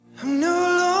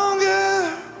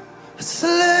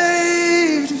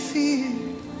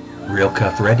Real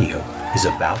Cuff Radio is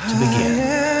about to begin.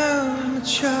 I am a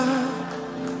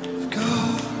child of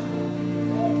God.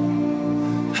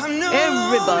 I'm no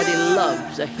Everybody longer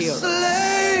loves a a hero.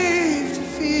 slave to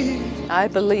fear. I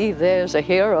believe there's a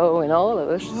hero in all of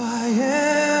us. I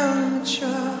am a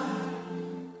child.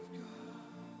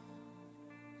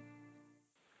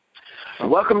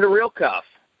 Welcome to Real Cuff.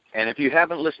 And if you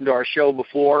haven't listened to our show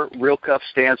before, Real Cuff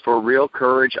stands for Real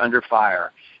Courage Under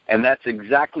Fire. And that's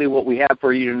exactly what we have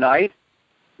for you tonight.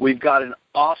 We've got an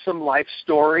awesome life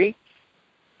story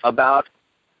about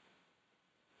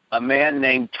a man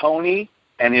named Tony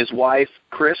and his wife,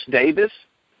 Chris Davis.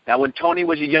 Now, when Tony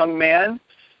was a young man,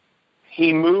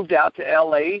 he moved out to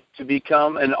L.A. to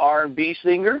become an R&B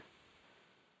singer.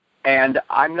 And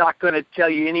I'm not going to tell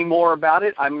you any more about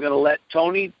it. I'm going to let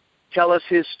Tony tell us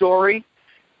his story.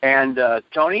 And,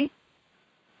 Tony?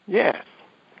 Yes.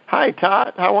 Hi,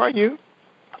 Todd. How are you?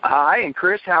 Hi, and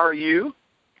Chris, how are you?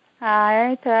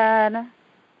 Hi, Todd.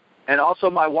 And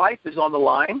also my wife is on the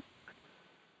line.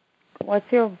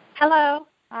 What's your... Hello.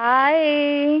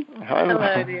 Hi.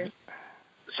 Hello, dear.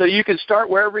 So you can start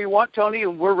wherever you want, Tony,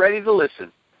 and we're ready to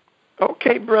listen.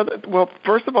 Okay, brother. Well,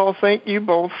 first of all, thank you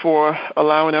both for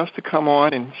allowing us to come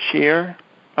on and share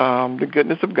the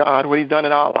goodness of God, what He's done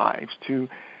in our lives to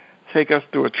take us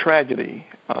through a tragedy.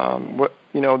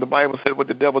 The Bible said what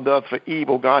the devil does for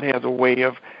evil, God has a way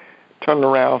of turning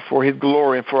around for His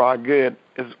glory and for our good.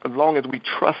 As long as we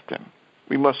trust Him,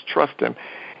 we must trust Him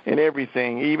in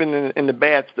everything, even in the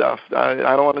bad stuff. I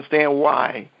don't understand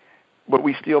why, but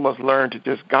we still must learn to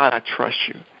just, God, I trust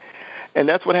you. And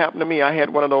that's what happened to me. I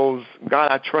had one of those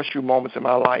God, I trust you moments in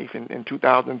my life in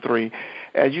 2003.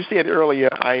 As you said earlier,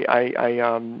 I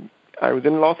was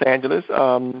in Los Angeles.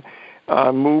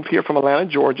 Moved here from Atlanta,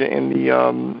 Georgia, in the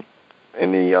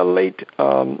late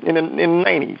in the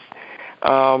 90s.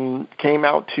 I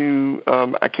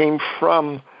came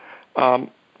from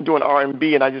doing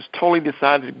R&B, and I just totally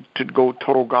decided to go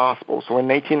total gospel. So in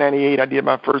 1998, I did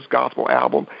my first gospel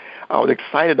album. I was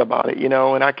excited about it,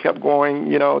 and I kept going,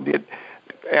 did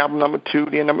album number 2,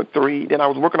 then number 3. Then I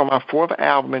was working on my 4th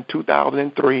album in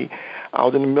 2003. I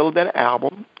was in the middle of that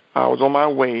album. I was on my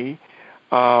way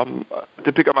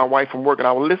to pick up my wife from work, and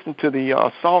I would listen to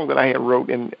the song that I had wrote,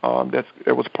 and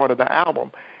it was part of the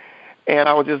album. And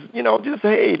I was just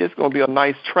hey, this is going to be a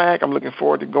nice track. I'm looking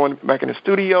forward to going back in the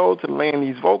studio to laying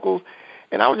these vocals.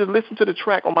 And I would just listen to the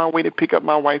track on my way to pick up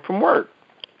my wife from work.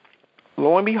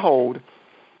 Lo and behold,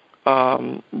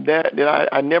 I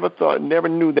never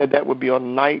knew that would be a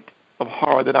night of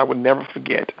horror that I would never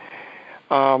forget.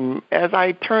 As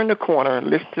I turned the corner,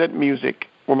 listened to that music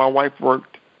where my wife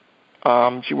worked.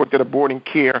 She worked at a boarding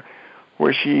care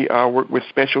where she worked with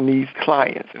special needs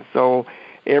clients. And so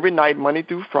every night, Monday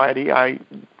through Friday, I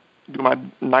do my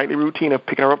nightly routine of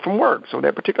picking her up from work. So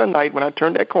that particular night, when I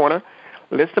turned that corner,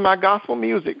 listened to my gospel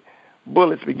music,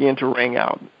 bullets began to ring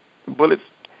out. Bullets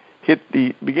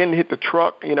began to hit the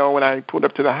truck, when I pulled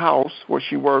up to the house where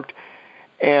she worked.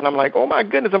 And I'm like, oh, my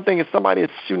goodness, I'm thinking somebody is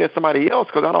shooting at somebody else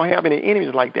because I don't have any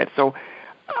enemies like that. So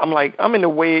I'm like, I'm in the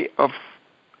way of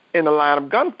in the line of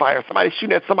gunfire. Somebody's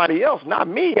shooting at somebody else, not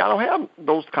me. I don't have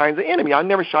those kinds of enemies. I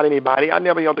never shot anybody. I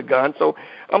never held a gun. So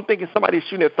I'm thinking somebody's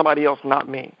shooting at somebody else, not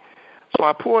me. So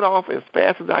I pulled off as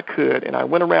fast as I could, and I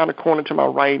went around the corner to my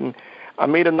right, and I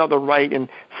made another right, and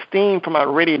steam from my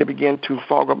radiator began to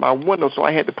fog up my window, so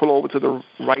I had to pull over to the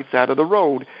right side of the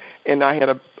road. And I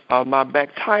had my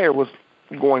back tire was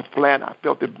going flat. I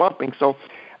felt it bumping, so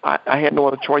I had no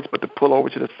other choice but to pull over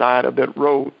to the side of that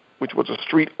road, which was a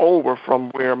street over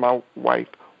from where my wife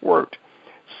worked.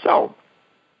 So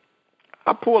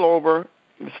I pull over.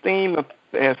 The steam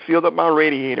has filled up my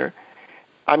radiator.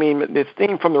 The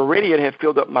steam from the radiator had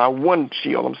filled up my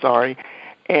windshield,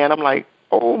 And I'm like,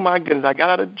 oh, my goodness. I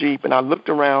got out of the Jeep, and I looked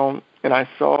around, and I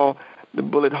saw the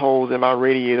bullet holes in my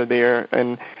radiator there.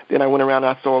 And then I went around,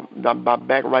 and I saw my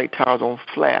back right tire was on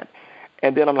flat.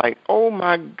 And then I'm like, oh,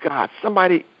 my God,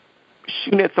 somebody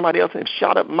shooting at somebody else and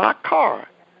shot up my car,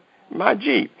 my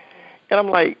Jeep. And I'm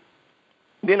like,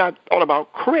 then I thought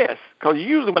about Chris, because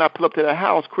usually when I pull up to the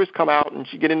house, Chris come out and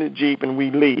she get in the Jeep and we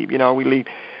leave, we leave.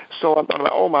 So I'm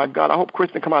like, oh, my God, I hope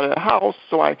Chris didn't come out of the house.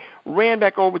 So I ran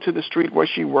back over to the street where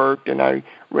she worked, and I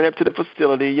ran up to the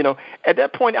facility. At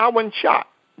that point, I wasn't shot,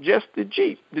 just the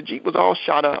Jeep. The Jeep was all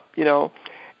shot up,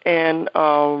 And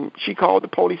she called the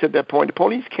police at that point. The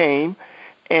police came,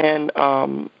 and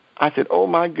I said, oh,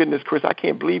 my goodness, Chris, I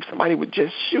can't believe somebody was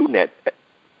just shooting at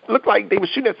looked like they were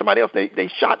shooting at somebody else. They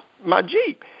shot my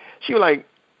Jeep. She was like,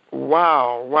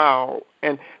 wow.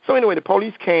 And so anyway, the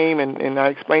police came, and I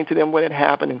explained to them what had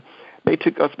happened, and they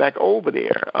took us back over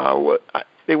there.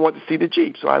 They wanted to see the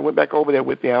Jeep. So I went back over there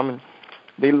with them, and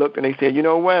they looked and they said, you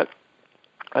know what?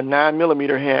 A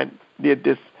 9mm did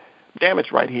this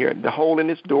damage right here. The hole in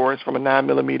this door is from a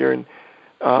 9mm,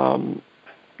 and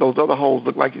those other holes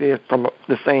look like they're from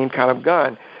the same kind of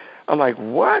gun. I'm like,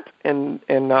 what? And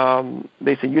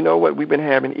they said, you know what? We've been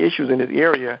having issues in this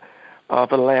area for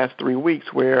the last 3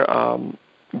 weeks where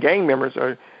gang members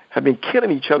have been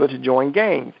killing each other to join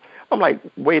gangs. I'm like,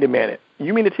 wait a minute.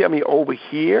 You mean to tell me over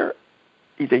here?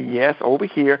 He said, yes, over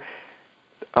here.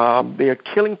 They are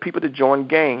killing people to join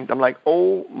gangs. I'm like,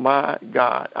 oh, my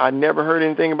God. I never heard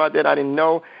anything about that. I didn't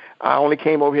know. I only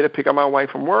came over here to pick up my wife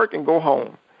from work and go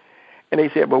home. And they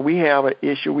said, but we have an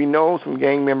issue. We know some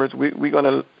gang members. We're going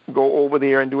to go over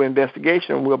there and do an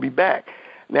investigation, and we'll be back.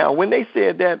 Now, when they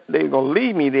said that they were going to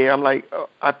leave me there, I'm like,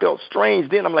 I felt strange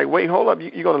then. I'm like, wait, hold up.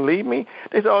 You're going to leave me?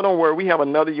 They said, oh, don't worry. We have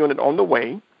another unit on the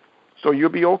way, so you'll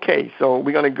be okay. So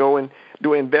we're going to go and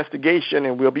do an investigation,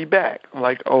 and we'll be back. I'm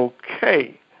like,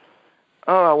 okay.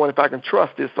 Oh, I wonder if I can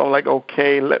trust this. So I'm like,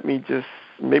 okay, let me just,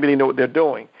 maybe they know what they're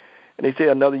doing. And they said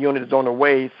another unit is on the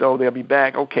way, so they'll be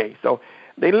back. Okay, so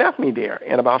they left me there.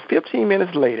 And about 15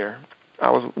 minutes later,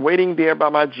 I was waiting there by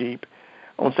my Jeep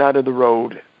on the side of the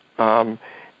road.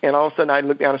 And all of a sudden, I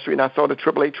looked down the street, and I saw the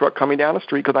AAA truck coming down the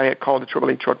street because I had called the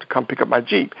AAA truck to come pick up my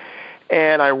Jeep.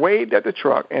 And I waved at the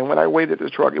truck, and when I waved at the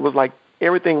truck, it was like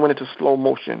everything went into slow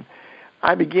motion.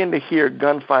 I began to hear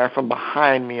gunfire from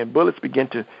behind me, and bullets began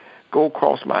to go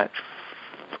across my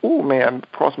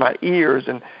ears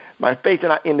and my face,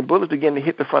 and the bullets began to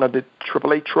hit the front of the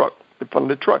AAA truck, the front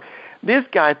of the truck. This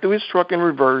guy threw his truck in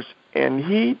reverse, and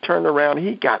he turned around.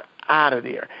 He got out of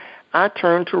there. I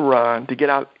turned to run to get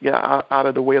out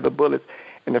of the way of the bullets,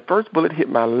 and the first bullet hit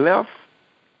my left.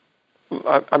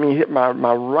 Hit my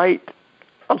right.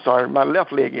 My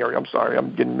left leg area. I'm sorry,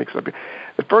 I'm getting mixed up here.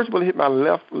 The first bullet hit my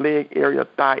left leg area,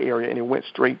 thigh area, and it went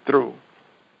straight through.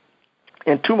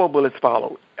 And 2 more bullets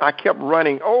followed. I kept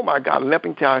running. Oh my God,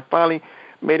 limping till I finally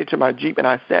made it to my Jeep, and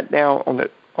I sat down on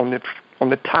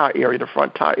the tire area, the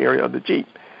front tire area of the Jeep,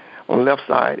 on the left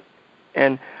side.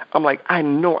 And I'm like, I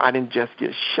know I didn't just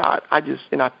get shot. I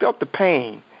felt the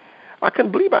pain. I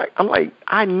couldn't believe it. I'm like,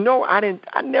 I know I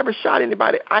never shot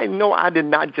anybody. I know I did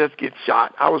not just get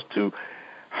shot. I was too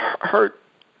hurt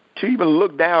to even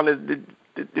look down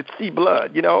to see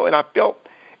blood, and I felt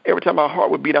every time my heart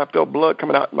would beat, I felt blood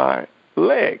coming out my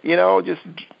leg, it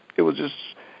was just,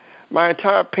 my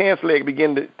entire pants leg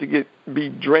began to be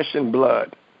drenched in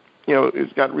blood.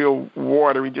 It's got real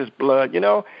watery, just blood, And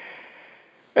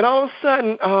all of a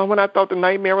sudden, when I thought the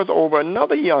nightmare was over,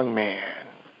 another young man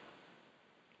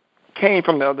came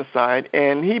from the other side,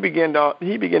 and he began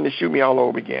to shoot me all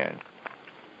over again.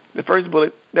 The first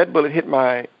bullet hit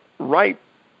my right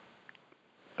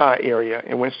thigh area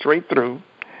and went straight through.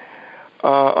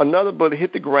 Another bullet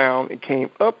hit the ground and came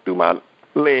up through my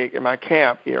leg and my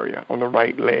calf area on the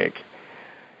right leg.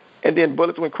 And then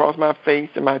bullets went across my face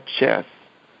and my chest.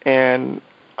 And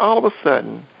all of a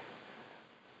sudden,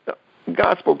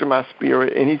 God spoke to my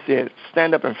spirit, and he said,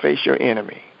 stand up and face your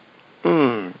enemy.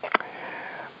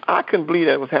 I couldn't believe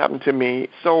that was happening to me.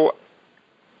 So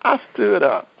I stood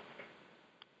up,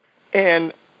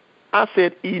 and I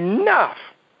said, enough,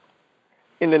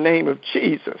 in the name of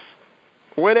Jesus.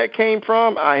 Where that came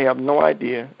from, I have no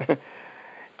idea.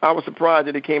 I was surprised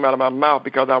that it came out of my mouth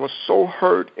because I was so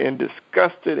hurt and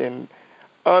disgusted and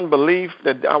unbelief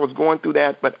that I was going through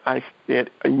that. But I said,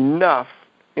 enough,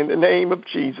 in the name of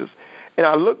Jesus. And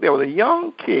I looked, there was a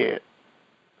young kid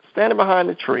standing behind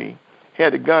the tree,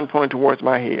 had a gun pointed towards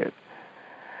my head.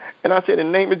 And I said, in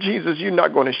the name of Jesus, you're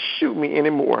not going to shoot me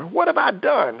anymore. What have I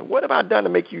done? What have I done to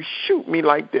make you shoot me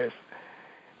like this?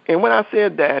 And when I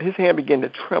said that, his hand began to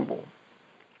tremble.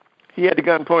 He had the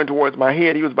gun pointed towards my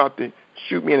head. He was about to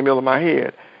shoot me in the middle of my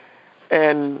head.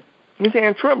 And his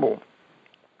hand trembled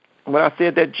when I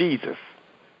said that, Jesus.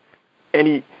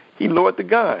 And he lowered the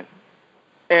gun.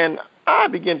 And I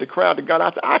began to cry out to God.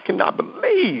 I said, I cannot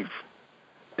believe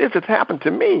this has happened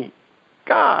to me.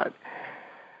 God.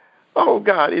 Oh,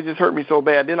 God, it just hurt me so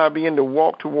bad. Then I began to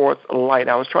walk towards a light.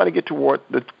 I was trying to get toward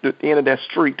the end of that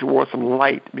street towards some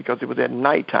light because it was at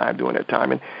nighttime during that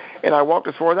time. And I walked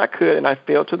as far as I could, and I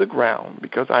fell to the ground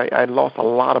because I lost a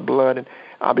lot of blood, and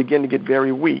I began to get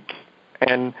very weak.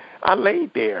 And I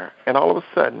laid there, and all of a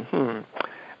sudden,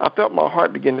 I felt my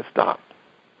heart begin to stop.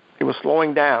 It was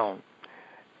slowing down.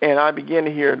 And I began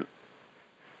to hear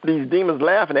these demons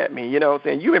laughing at me,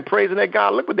 saying, you've been praising that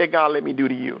God. Look what that God let me do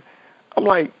to you. I'm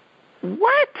like,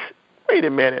 what? Wait a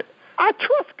minute. I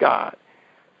trust God.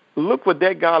 Look what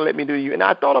that God let me do to you. And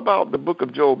I thought about the book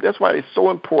of Job. That's why it's so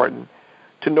important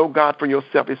to know God for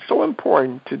yourself. It's so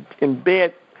important to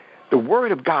embed the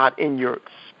word of God in your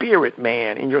spirit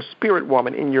man, in your spirit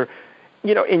woman, in your,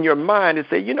 in your mind, and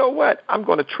say, you know what? I'm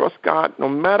going to trust God no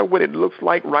matter what it looks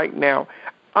like right now.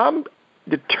 I'm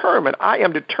determined. I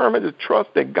am determined to trust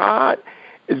that God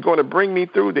is going to bring me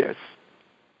through this.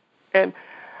 And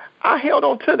I held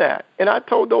on to that. And I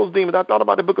told those demons, I thought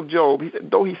about the book of Job. He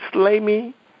said, though he slay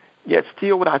me, yet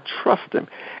still would I trust him.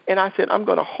 And I said, I'm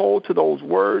going to hold to those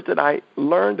words that I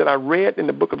learned, that I read in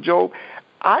the book of Job.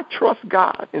 I trust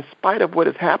God in spite of what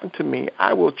has happened to me.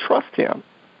 I will trust him.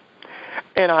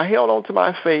 And I held on to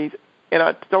my faith, and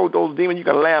I told those demons, you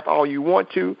can laugh all you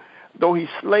want to. Though he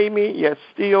slay me, yet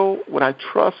still would I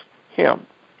trust him.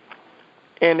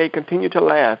 And they continued to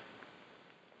laugh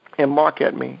and mock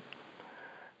at me.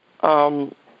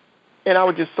 And I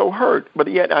was just so hurt,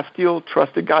 but yet I still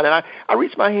trusted God. And I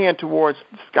reached my hand towards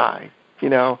the sky,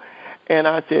 and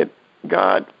I said,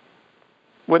 God,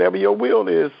 whatever your will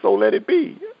is, so let it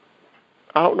be.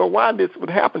 I don't know why this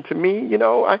would happen to me,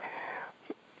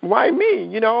 why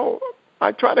me?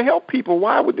 I try to help people.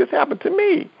 Why would this happen to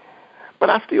me? But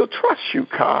I still trust you,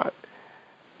 God.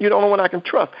 You're the only one I can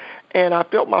trust. And I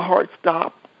felt my heart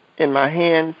stop, and my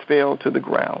hands fell to the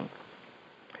ground.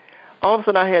 All of a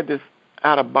sudden, I had this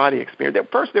out-of-body experience.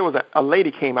 First, there was a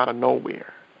lady came out of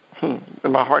nowhere, and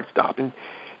my heart stopped. And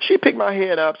she picked my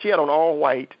head up. She had on all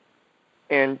white,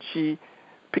 and she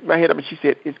picked my head up, and she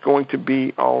said, it's going to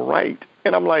be all right.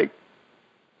 And I'm like,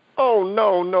 oh,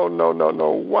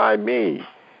 no. Why me?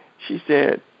 She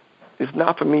said, it's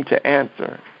not for me to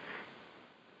answer.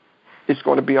 It's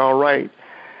going to be all right.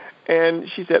 And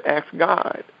she said, ask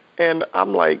God. And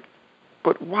I'm like,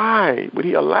 but why would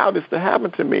he allow this to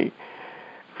happen to me?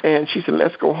 And she said,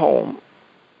 let's go home.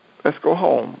 Let's go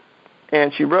home.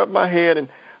 And she rubbed my head, and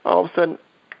all of a sudden,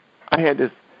 I had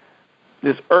this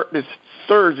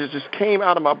surge that just came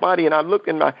out of my body, and I looked,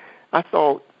 and I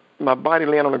saw my body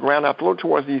laying on the ground. I floated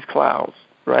towards these clouds,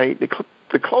 right?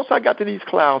 The closer I got to these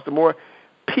clouds, the more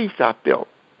peace I felt.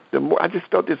 The more I just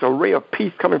felt this array of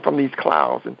peace coming from these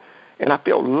clouds, and I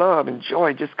felt love and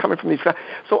joy just coming from these clouds.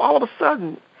 So all of a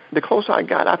sudden, the closer I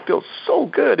got, I felt so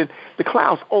good, and the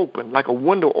clouds opened, like a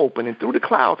window opened, and through the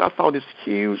clouds, I saw this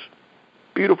huge,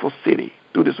 beautiful city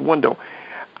through this window.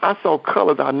 I saw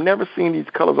colors. I've never seen these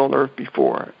colors on earth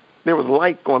before. There was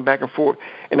light going back and forth,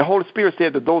 and the Holy Spirit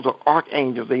said that those are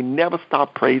archangels. They never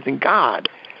stop praising God.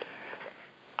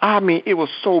 I mean, it was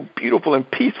so beautiful and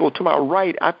peaceful. To my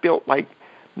right, I felt like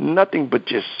nothing but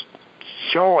just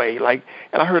joy, and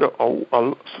I heard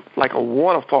like a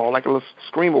waterfall, like a little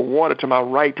stream of water to my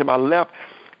right. To my left,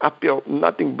 I felt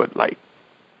nothing but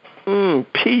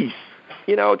peace,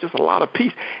 just a lot of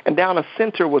peace. And down the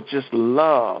center was just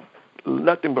love,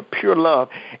 nothing but pure love.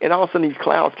 And all of a sudden, these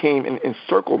clouds came and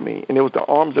encircled me, and it was the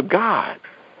arms of God.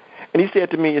 And he said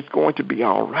to me, it's going to be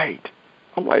all right.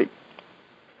 I'm like,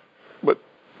 but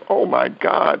oh my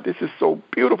God, this is so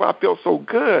beautiful. I feel so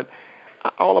good.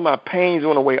 All of my pains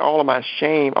went away, all of my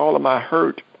shame, all of my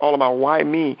hurt, all of my why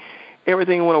me,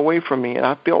 everything went away from me, and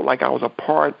I felt like I was a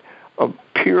part of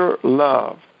pure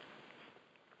love.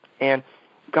 And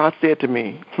God said to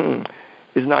me,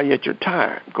 it's not yet your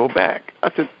time. Go back.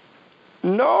 I said,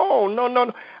 no.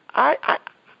 I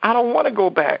don't want to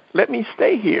go back. Let me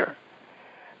stay here.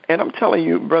 And I'm telling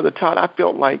you, Brother Todd, I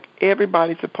felt like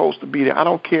everybody's supposed to be there. I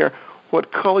don't care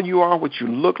what color you are, what you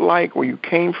look like, where you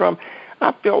came from.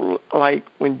 I felt like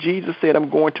when Jesus said, I'm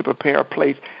going to prepare a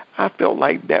place, I felt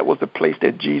like that was the place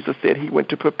that Jesus said he went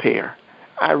to prepare.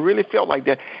 I really felt like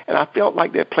that, and I felt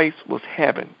like that place was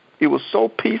heaven. It was so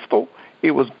peaceful.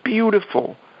 It was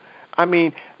beautiful. I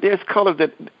mean, there's colors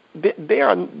that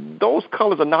those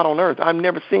colors are not on earth. I've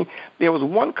never seen. There was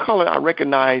one color I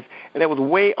recognized, and it was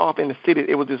way off in the city.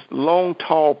 It was this long,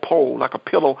 tall pole, like a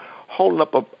pillow, holding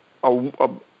up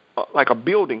like a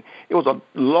building. It was a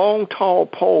long, tall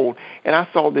pole, and I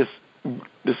saw this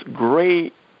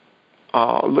gray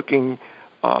looking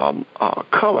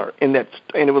color in that,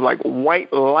 and it was like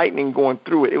white lightning going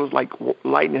through it. It was like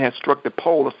lightning had struck the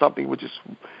pole or something, which is,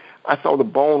 I saw the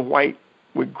bone white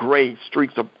with gray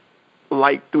streaks of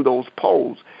light through those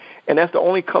poles, and that's the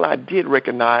only color I did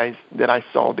recognize that I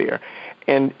saw there.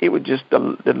 And it was just,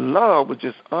 the love was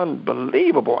just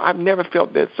unbelievable. I've never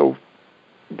felt that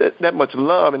much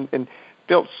love, and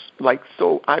felt like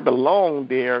so I belonged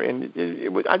there, and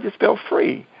I just felt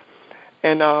free.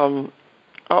 And all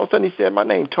of a sudden he said, my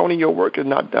name, Tony, your work is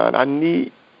not done. I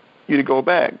need you to go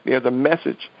back. There's a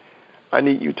message I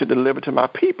need you to deliver to my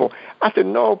people. I said,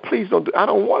 no, please don't. I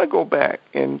don't want to go back.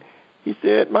 And he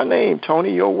said, my name,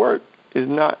 Tony, your work is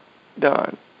not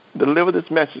done. Deliver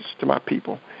this message to my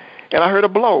people. And I heard a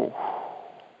blow,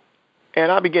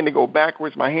 and I began to go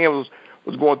backwards. My hand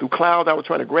was going through clouds. I was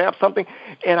trying to grab something,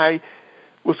 and I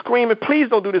was screaming, please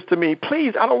don't do this to me.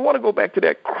 Please, I don't want to go back to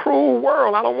that cruel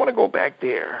world. I don't want to go back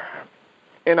there.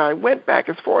 And I went back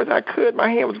as far as I could. My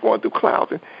hand was going through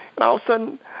clouds. And all of a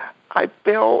sudden, I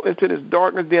fell into this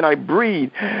darkness. Then I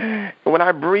breathed. And when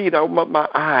I breathed, I opened up my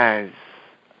eyes.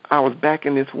 I was back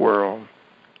in this world.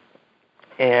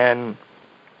 And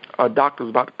a doctor was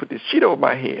about to put this sheet over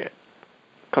my head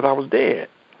because I was dead.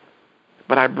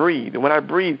 But I breathed. And when I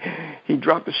breathed, he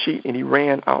dropped the sheet and he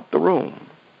ran out the room.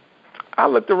 I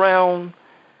looked around,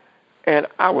 and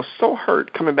I was so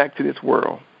hurt coming back to this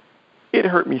world. It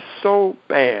hurt me so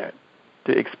bad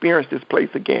to experience this place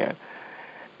again.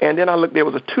 And then I looked, there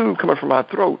was a tube coming from my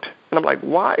throat. And I'm like,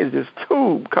 why is this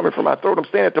tube coming from my throat? I'm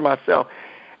saying it to myself.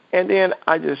 And then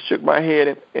I just shook my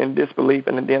head in disbelief,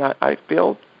 and then I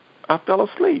fell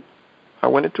asleep. I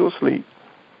went into a sleep.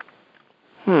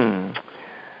 All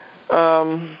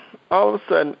of a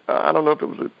sudden, I don't know if it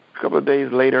was a couple of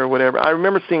days later or whatever, I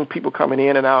remember seeing people coming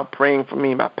in and out praying for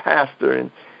me, my pastor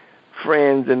and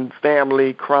friends and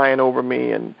family crying over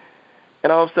me. And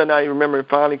all of a sudden, I remember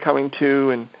finally coming to,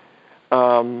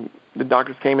 and the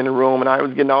doctors came in the room, and I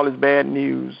was getting all this bad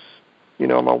news. You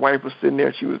know, my wife was sitting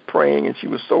there. She was praying, and she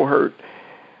was so hurt.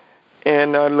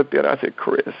 And I looked at her. I said,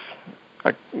 Chris,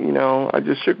 I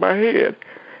just shook my head.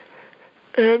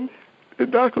 And the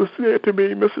doctor said to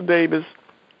me, Mr. Davis,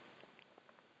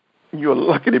 you're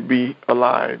lucky to be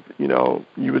alive. You know,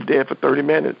 you were dead for 30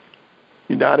 minutes.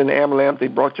 You died in the ambulance. They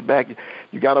brought you back.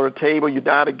 You got on a table. You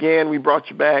died again. We brought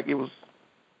you back. It was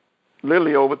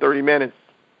literally over 30 minutes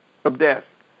of death.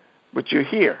 But you're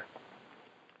here.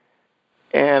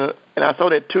 And I saw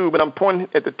that tube, and I'm pointing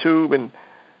at the tube, and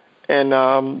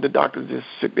the doctors just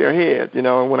shook their heads, and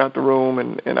went out the room,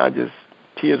 and I just,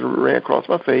 tears ran across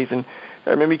my face. And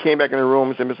I remember he came back in the room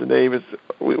and said, Mr. Davis,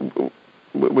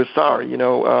 we're sorry,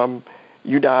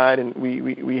 you died, and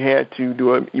we had to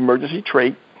do an emergency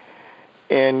trach,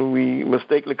 and we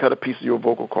mistakenly cut a piece of your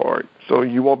vocal cord. So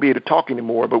you won't be able to talk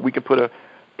anymore, but we can put a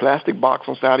plastic box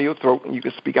on the side of your throat, and you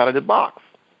can speak out of the box.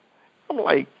 I'm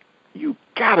like, you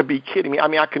got to be kidding me. I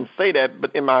mean, I can say that,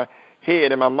 but in my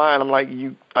head, in my mind, I'm like,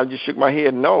 I just shook my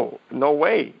head. No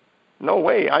way.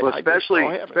 Well,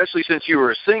 especially since you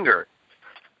were a singer.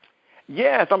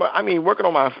 Yes, working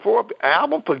on my fourth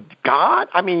album for God.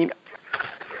 I mean,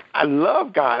 I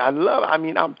love God.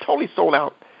 I'm totally sold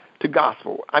out to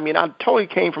gospel. I totally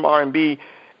came from R&B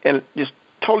and just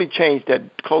totally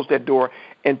closed that door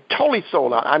and totally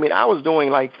sold out. I was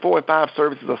doing like 4 or 5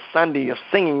 services a Sunday of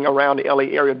singing around the LA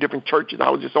area, different churches.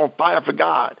 I was just on fire for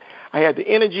God. I had the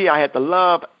energy. I had the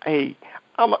love. Hey,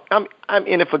 I'm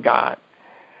in it for God.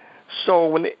 So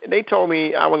when they told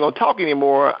me I wasn't going to talk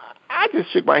anymore, I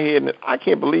just shook my head, and I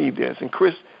can't believe this. And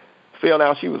Chris fell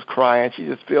down. She was crying. She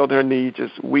just fell to her knees,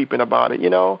 just weeping about it,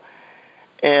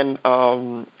 And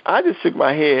I just shook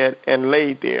my head and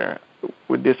laid there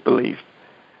with disbelief.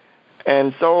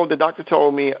 And so the doctor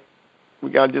told me,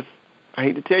 I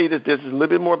hate to tell you this is a little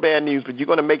bit more bad news, but you're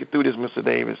going to make it through this, Mr.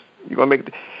 Davis. You're going to make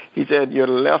it. He said, your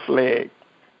left leg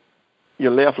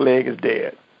is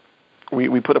dead.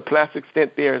 We put a plastic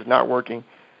stent there. It's not working.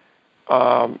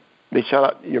 They shut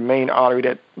out your main artery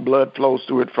that blood flows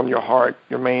through it from your heart.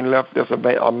 Your main left, there's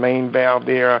a main valve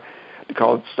there. They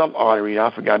call it some artery. I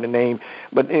forgot the name.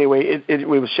 But anyway, it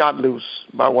was shot loose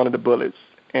by one of the bullets.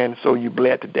 And so you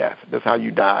bled to death. That's how you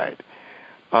died.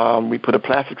 We put a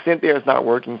plastic stent there. It's not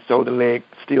working. So the leg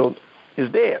still is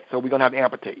dead. So we're going to have to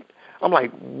amputate. I'm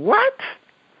like, what?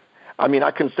 I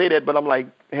couldn't say that, but I'm like,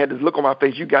 I had this look on my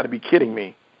face. You got to be kidding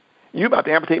me. You about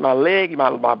to amputate my leg,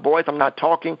 my voice. I'm not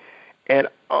talking. And,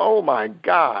 oh, my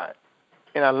God.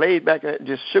 And I laid back and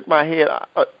just shook my head.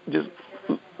 I just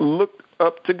looked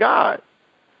up to God.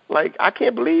 Like, I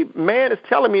can't believe man is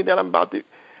telling me that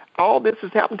all this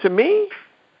has happened to me?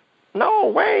 No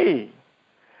way.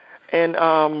 And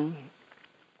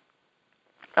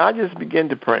I just began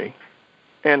to pray.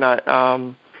 And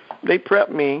they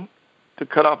prepped me to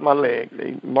cut off my leg.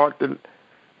 They marked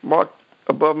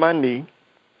above my knee,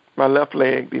 my left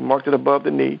leg. They marked it above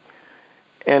the knee.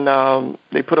 And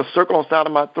they put a circle on the side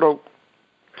of my throat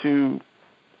to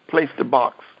place the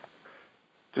box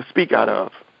to speak out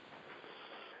of.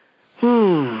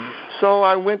 So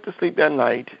I went to sleep that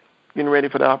night, getting ready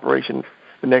for the operation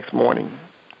the next morning.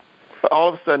 But all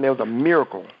of a sudden, there was a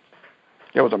miracle.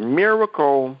 There was a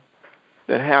miracle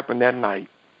that happened that night.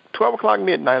 12 o'clock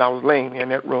midnight, I was laying in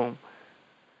that room.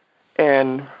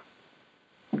 And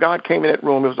God came in that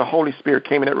room. It was the Holy Spirit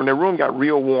came in that room. The room got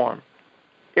real warm.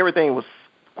 Everything was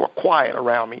quiet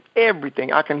around me.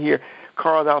 Everything. I can hear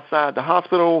cars outside the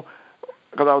hospital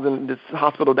because I was in this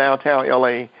hospital downtown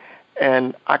L.A.,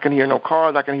 and I can hear no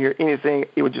cars. I can hear anything.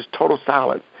 It was just total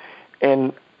silence.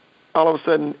 And all of a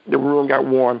sudden, the room got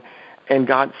warm, and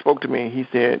God spoke to me. He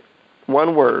said,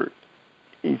 one word.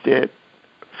 He said,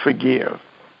 forgive.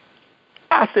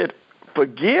 I said,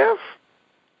 forgive?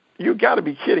 You got to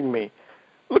be kidding me.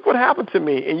 Look what happened to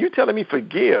me, and you telling me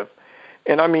forgive.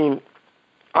 And I mean,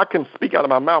 I can speak out of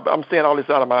my mouth, but I'm saying all this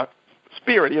out of my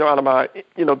spirit, out of my,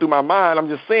 through my mind. I'm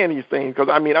just saying these things because,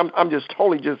 I mean, I'm just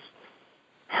totally just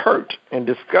hurt and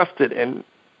disgusted and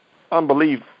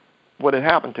unbelief what had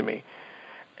happened to me.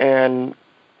 And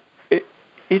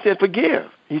he said, forgive.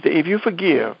 He said, if you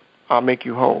forgive, I'll make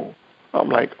you whole. I'm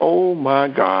like, oh, my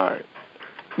God.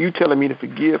 You telling me to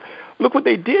forgive? Look what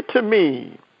they did to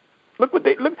me. Look.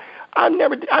 I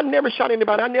never shot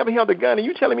anybody. I never held a gun. And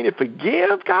you telling me to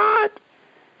forgive, God?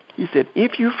 He said,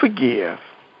 if you forgive,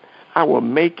 I will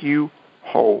make you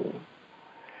whole.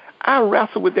 I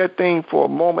wrestled with that thing for a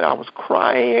moment. I was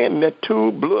crying, and that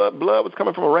tube, blood was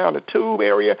coming from around the tube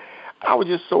area. I was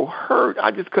just so hurt.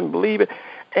 I just couldn't believe it.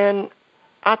 And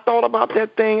I thought about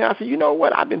that thing. I said, you know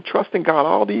what? I've been trusting God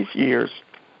all these years,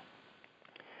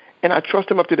 and I trust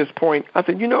him up to this point. I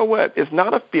said, you know what? It's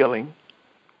not a feeling.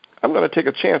 I'm going to take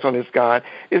a chance on this, God.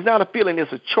 It's not a feeling.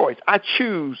 It's a choice. I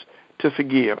choose to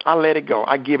forgive. I let it go.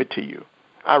 I give it to you.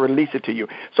 I release it to you.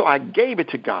 So I gave it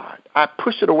to God. I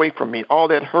pushed it away from me. All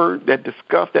that hurt, that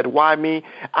disgust, that why me,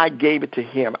 I gave it to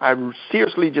him. I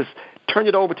seriously just turned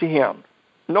it over to him.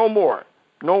 No more.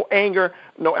 No anger.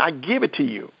 No, I give it to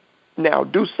you. Now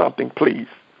do something, please.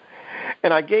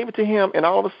 And I gave it to him, and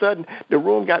all of a sudden, the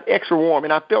room got extra warm,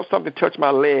 and I felt something touch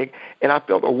my leg, and I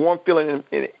felt a warm feeling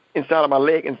inside of my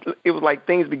leg, and it was like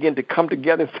things began to come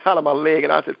together inside of my leg,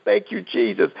 and I said, thank you,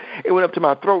 Jesus. It went up to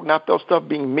my throat, and I felt stuff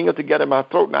being mingled together in my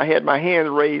throat, and I had my hands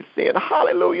raised, saying,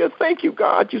 hallelujah, thank you,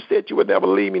 God. You said you would never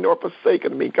leave me nor forsake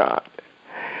me, God.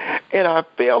 And I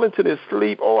fell into this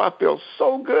sleep. Oh, I felt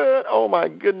so good. Oh, my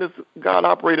goodness, God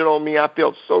operated on me. I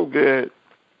felt so good.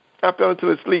 I fell into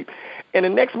this sleep. And the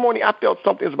next morning, I felt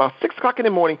something. It was about 6 o'clock in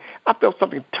the morning. I felt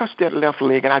something touch that left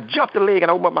leg, and I jumped the leg, and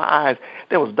I opened up my eyes.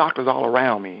 There was doctors all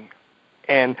around me,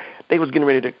 and they was getting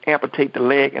ready to amputate the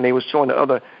leg, and they was showing the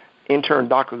other intern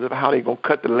doctors of how they going to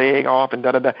cut the leg off and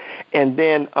da-da-da. And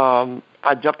then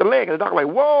I jumped the leg, and the doctor like,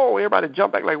 whoa, everybody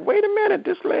jumped back like, wait a minute,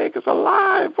 this leg is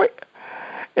alive. Wait.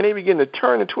 And they begin to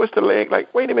turn and twist the leg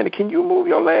like, wait a minute, can you move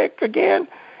your leg again?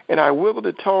 And I wiggled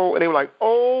the toe, and they were like,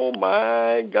 oh,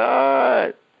 my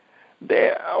God.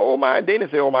 They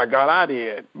didn't say, oh, my God, I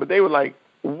did. But they were like,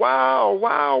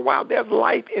 wow, there's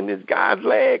life in this guy's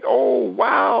leg. Oh,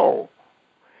 wow.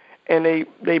 And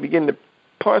they begin to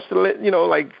punch the leg,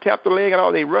 like tap the leg and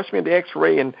all. They rushed me into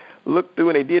X-ray and looked through,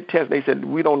 and they did tests. They said,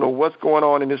 we don't know what's going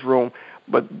on in this room,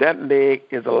 but that leg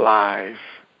is alive.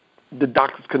 The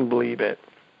doctors couldn't believe it.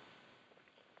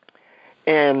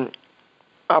 And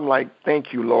I'm like,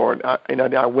 thank you, Lord. I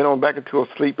went on back into a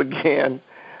sleep again.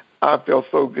 I felt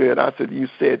so good. I said, you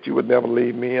said you would never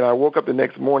leave me. And I woke up the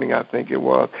next morning, I think it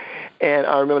was. And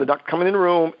I remember the doctor coming in the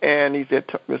room, and he said,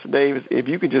 Mr. Davis, if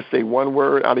you could just say one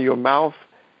word out of your mouth,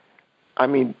 I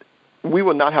mean, we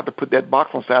will not have to put that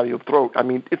box on the side of your throat. I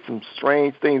mean, it's some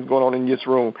strange things going on in this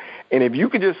room. And if you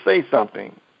could just say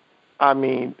something, I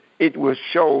mean, it will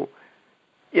show,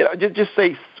 just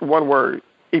say one word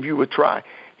if you would try.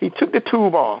 He took the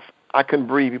tube off. I couldn't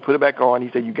breathe. He put it back on.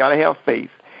 He said, you got to have faith.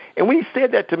 And when he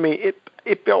said that to me,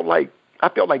 it felt like I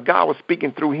felt like God was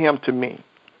speaking through him to me.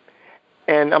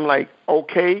 And I'm like,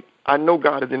 okay, I know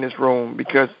God is in this room,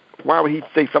 because why would he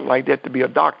say something like that to be a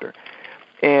doctor?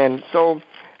 And so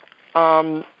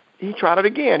he tried it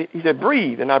again. He said,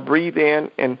 breathe. And I breathed in,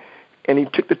 and he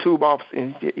took the tube off,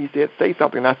 and he said, say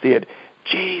something. And I said,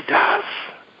 Jesus.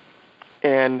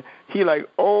 And he like,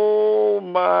 oh,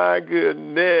 my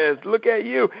goodness, look at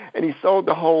you. And he sewed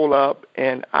the hole up,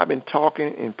 and I've been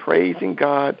talking and praising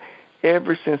God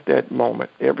ever since that moment,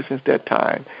 ever since that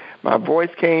time. My voice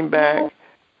came back.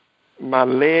 My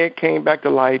leg came back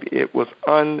to life. It was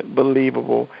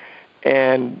unbelievable.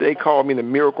 And they called me the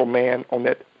miracle man on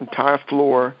that entire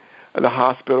floor of the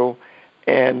hospital.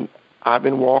 And I've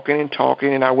been walking and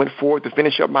talking, and I went forward to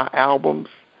finish up my albums.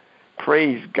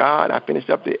 Praise God. I finished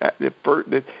up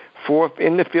the fourth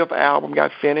and the fifth album,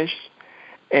 got finished.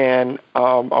 And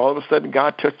all of a sudden,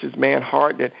 God touched his man's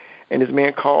heart. And his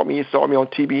man called me. He saw me on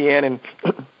TBN, and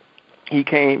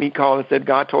he called and said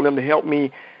God told him to help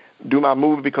me do my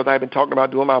movie, because I've been talking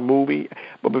about doing my movie.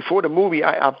 But before the movie,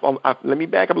 let me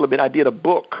back up a little bit. I did a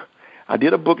book. I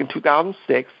did a book in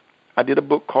 2006. I did a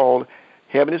book called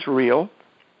Heaven is Real.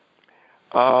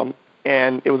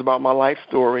 And it was about my life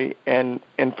story. And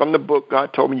from the book,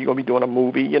 God told me, you're going to be doing a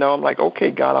movie. I'm like,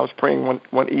 okay, God. I was praying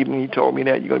one evening. He told me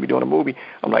that you're going to be doing a movie.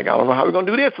 I'm like, I don't know how we're going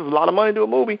to do this. There's a lot of money to do a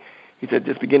movie. He said,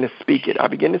 just begin to speak it. I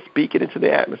began to speak it into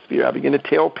the atmosphere. I began to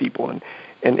tell people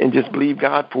and just believe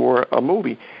God for a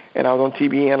movie. And I was on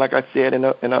TBN, like I said, and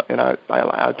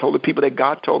I told the people that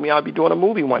God told me I'd be doing a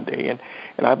movie one day,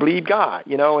 and I believed God,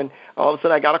 and all of a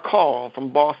sudden I got a call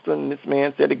from Boston. This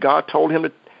man said that God told him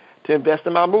to invest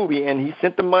in my movie, and he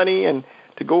sent the money and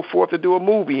to go forth to do a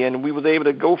movie, and we was able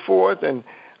to go forth, and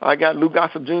I got Lou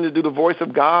Gossett Jr. to do the voice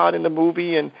of God in the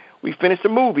movie, and we finished the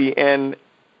movie, and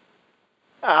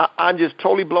I'm just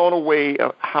totally blown away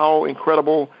of how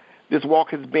incredible this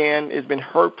walk has been. It's been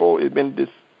hurtful. It's been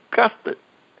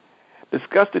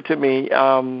disgusted to me,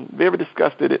 very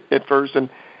disgusted at first, and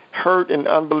hurt and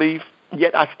unbelief,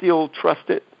 yet I still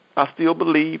trusted. I still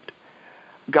believed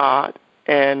God,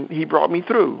 and he brought me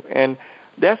through, and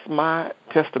that's my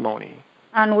testimony.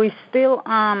 And we still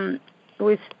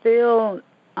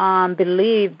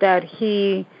believe that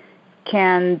he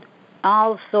can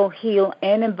also heal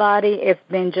anybody if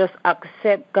they just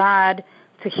accept God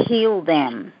to heal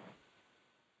them.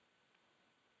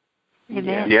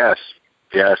 Amen. Yes.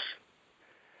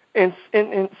 And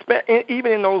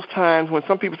even in those times when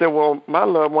some people say, well, my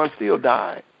loved one still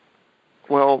died.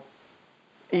 Well,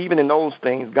 even in those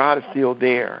things, God is still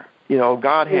there.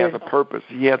 God has a purpose.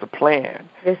 He has a plan.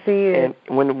 Yes, he is.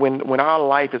 And when our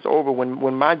life is over,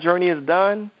 when my journey is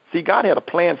done, see, God had a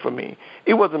plan for me.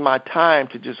 It wasn't my time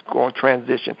to just go on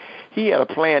transition. He had a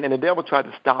plan, and the devil tried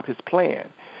to stop his plan.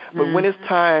 But when it's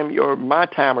time, or my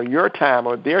time, or your time,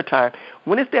 or their time,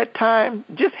 when it's that time,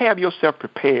 just have yourself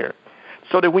prepared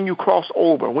so that when you cross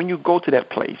over, when you go to that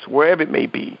place, wherever it may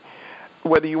be,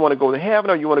 whether you want to go to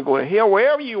heaven or you want to go to hell,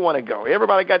 wherever you want to go,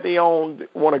 everybody got their own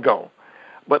want to go.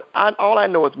 But all I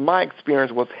know is my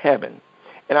experience was heaven.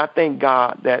 And I thank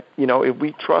God that, if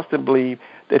we trust and believe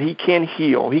that he can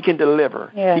heal, he can deliver,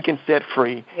 he can set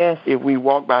free. Yes. If we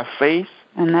walk by faith,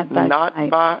 and not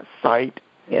by sight,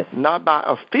 yes. Not by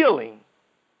a feeling,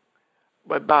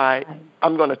 but by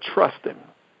I'm going to trust him.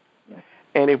 Yes.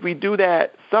 And if we do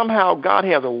that, somehow God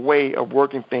has a way of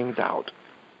working things out.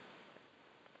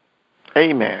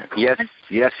 Amen. Yes,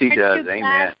 he does.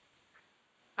 Amen.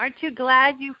 Aren't you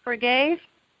glad you forgave?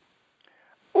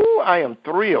 Oh, I am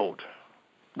thrilled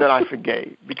that I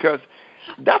forgave, because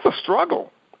that's a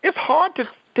struggle. It's hard to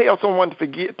tell someone to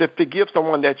forgive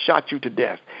someone that shot you to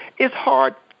death. It's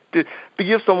hard to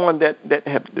forgive someone that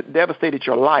have devastated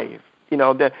your life.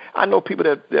 That I know people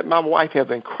that my wife has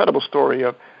an incredible story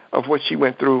of what she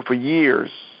went through for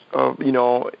years. Do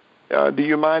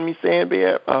you mind me saying,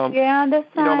 Bear? Yeah, that's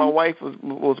fine. My wife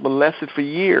was molested for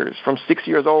years, from 6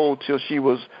 years old till she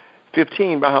was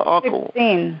 15 by her uncle.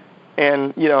 15.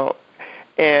 And,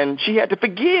 and she had to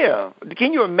forgive.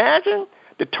 Can you imagine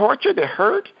the torture, the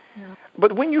hurt? Yeah.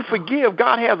 But when you forgive,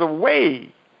 God has a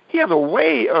way. He has a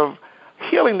way of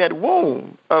healing that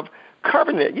wound, of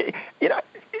covering it. Is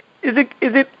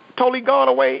it totally gone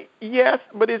away? Yes,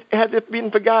 but has it been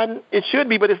forgotten? It should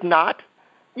be, but it's not.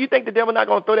 You think the devil's not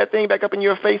going to throw that thing back up in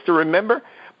your face to remember?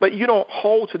 But you don't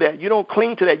hold to that. You don't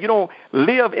cling to that. You don't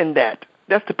live in that.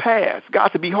 That's the past.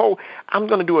 God said, behold, I'm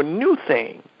going to do a new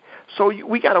thing. So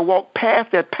we got to walk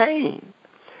past that pain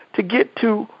to get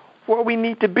to where we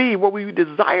need to be, where we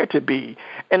desire to be,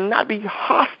 and not be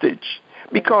hostage.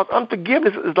 Because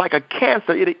unforgiveness is like a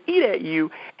cancer. It'll eat at you,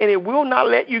 and it will not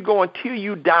let you go until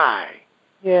you die.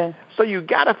 Yeah. So you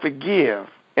got to forgive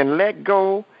and let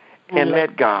go and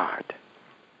let God.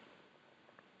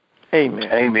 Amen.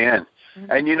 Amen.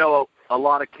 And a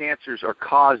lot of cancers are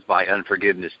caused by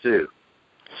unforgiveness too.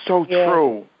 So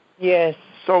true. Yes.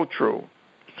 So true.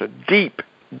 It's a deep,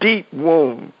 deep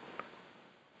wound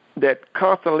that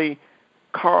constantly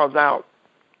carves out,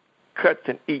 cuts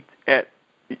and eats at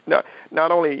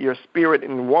not only your spirit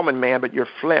and woman, man, but your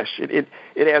flesh. It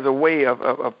has a way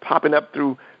of popping up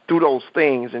through those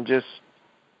things and just,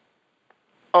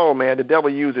 oh man, the devil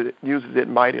uses it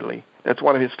mightily. That's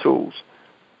one of his tools.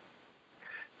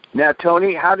 Now,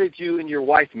 Tony, how did you and your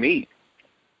wife meet?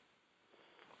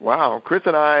 Wow, Chris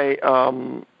and I,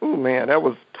 that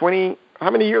was 20, how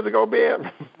many years ago, Ben?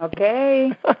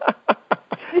 Okay.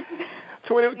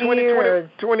 21 years.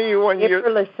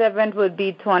 April the 7th would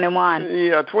be 21.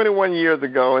 Yeah, 21 years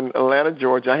ago in Atlanta,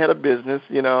 Georgia. I had a business.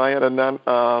 I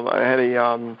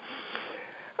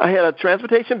had a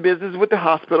transportation business with the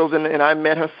hospitals, and I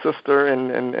met her sister,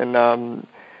 and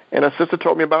her sister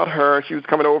told me about her. She was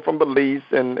coming over from Belize,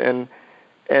 and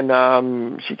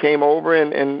she came over,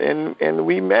 and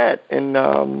we met, and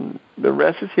the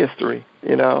rest is history.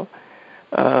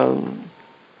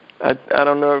 I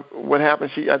don't know what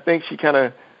happened. I think she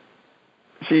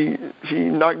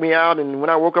knocked me out, and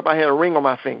when I woke up, I had a ring on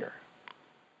my finger.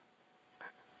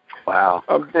 Wow.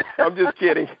 I'm just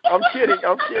kidding. I'm kidding.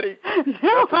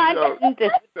 No, I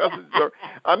didn't. That's a joke.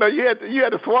 I know you had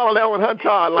to swallow that one, huh,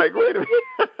 Todd? Like, wait a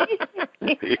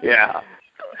minute. Yeah.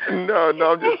 No,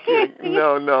 I'm just kidding.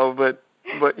 No, but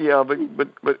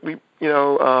we,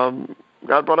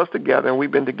 God brought us together, and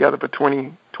we've been together for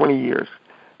 20 years.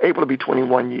 April will be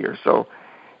 21 years. So,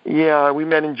 yeah, we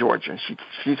met in Georgia.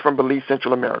 She's from Belize,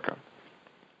 Central America.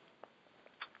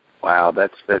 Wow,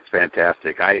 that's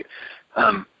fantastic.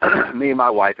 Me and my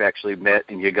wife actually met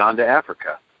in Uganda,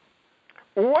 Africa.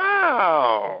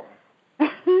 Wow.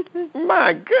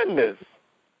 My goodness.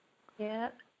 Yeah.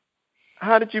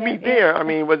 How did you meet there? I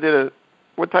mean, was it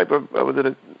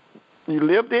you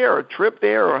lived there or a trip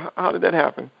there, or how did that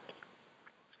happen?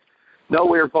 No,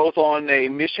 we were both on a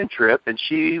mission trip, and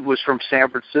she was from San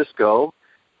Francisco,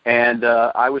 and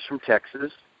I was from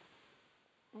Texas.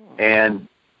 And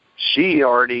she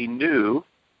already knew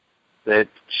that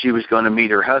she was going to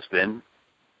meet her husband.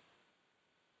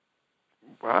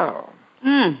 Wow.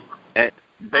 And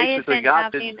basically,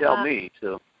 God didn't tell me.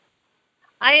 So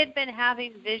I had been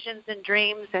having visions and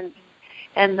dreams,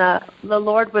 and the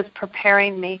Lord was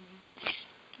preparing me.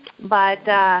 But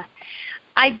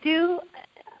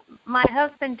my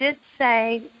husband did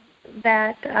say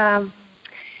that,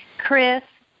 Chris,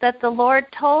 that the Lord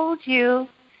told you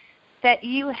that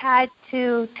you had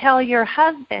to tell your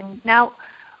husband. Now,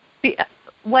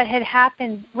 what had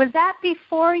happened, was that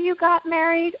before you got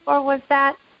married, or was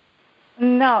that?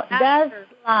 No, that's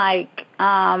like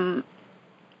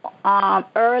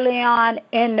early on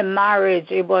in the marriage.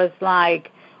 It was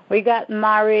like we got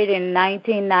married in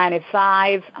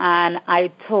 1995, and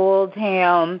I told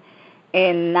him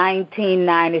in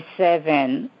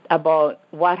 1997 about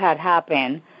what had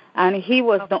happened. And he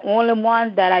was the only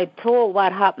one that I told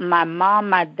what happened. My mom,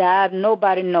 my dad,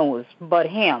 nobody knows but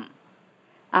him.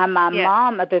 And my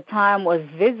mom at the time was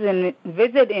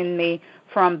visiting me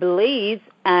from Belize,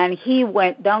 and he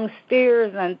went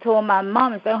downstairs and told my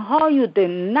mom, and said, how you did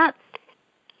not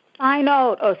find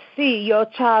out or see your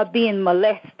child being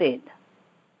molested?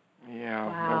 Yeah,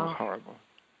 that was horrible.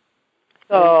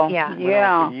 So,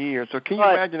 for years. So can you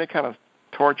imagine that kind of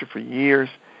torture for years?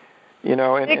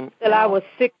 And till I was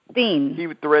 16. He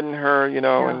would threaten her,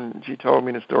 and she told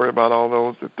me the story about all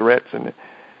the threats, and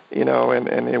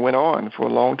and it went on for a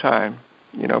long time,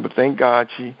 But thank God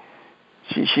she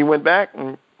went back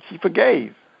and she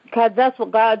forgave. Because that's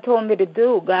what God told me to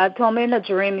do. God told me in a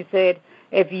dream. He said,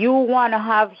 if you want to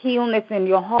have healness in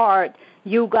your heart,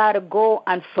 you got to go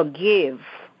and forgive.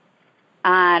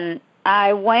 And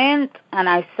I went and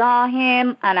I saw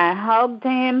him and I hugged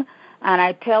him. And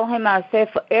I tell him, I said,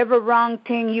 for every wrong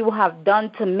thing you have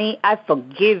done to me, I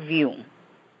forgive you.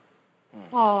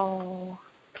 Oh.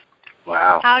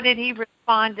 Wow. How did he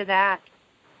respond to that?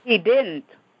 He didn't.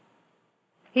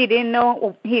 He didn't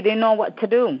know what to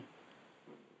do.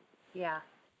 Yeah.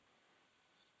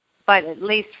 But at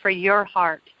least for your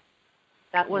heart,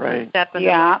 that was a step in the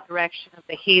right direction of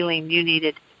the healing you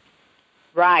needed.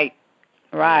 Right.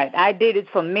 Right. I did it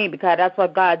for me because that's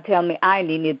what God told me I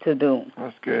needed to do.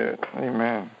 That's good.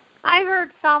 Amen. I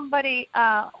heard somebody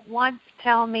once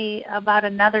tell me about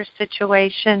another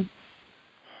situation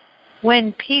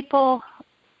when people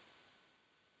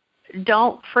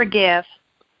don't forgive,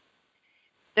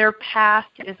 their past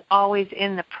is always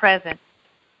in the present.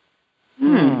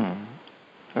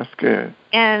 That's good.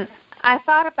 And I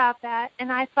thought about that,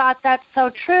 and I thought that's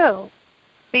so true.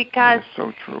 Because that's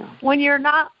so true. When you're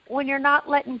not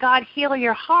letting God heal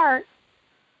your heart,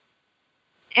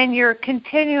 and you're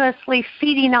continuously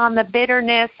feeding on the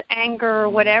bitterness, anger, or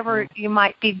whatever you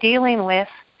might be dealing with,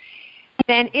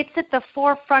 then it's at the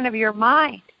forefront of your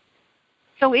mind.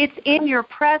 So it's in your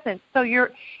present. So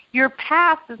your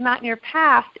past is not in your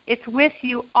past. It's with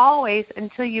you always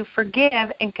until you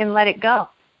forgive and can let it go.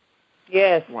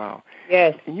 Yes. Wow.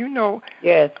 Yes.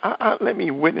 Yes. Let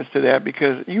me witness to that,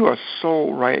 because you are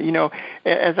so right.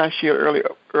 As I shared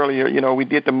earlier, we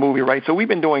did the movie, right? So we've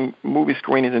been doing movie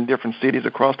screenings in different cities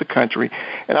across the country.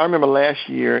 And I remember last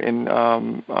year in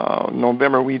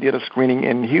November, we did a screening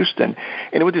in Houston.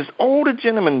 And it was this older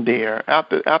gentleman there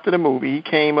after the movie. He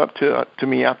came up to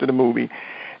me after the movie.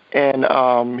 And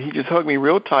he just hugged me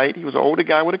real tight. He was an older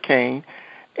guy with a cane.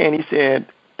 And he said,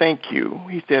 thank you.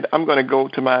 He said, I'm going to go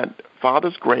to my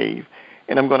father's grave,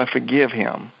 and I'm going to forgive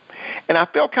him. And I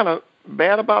felt kind of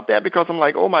bad about that, because I'm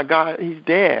like, oh, my God, he's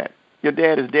dead. Your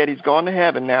dad is dead. He's gone to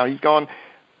heaven now. He's gone.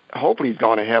 Hopefully he's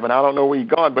gone to heaven. I don't know where he's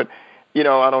gone, but, I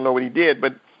don't know what he did.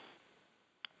 But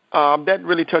that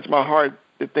really touched my heart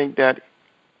to think that,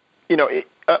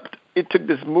 it took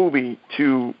this movie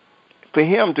for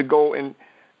him to go into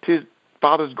his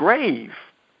father's grave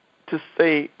to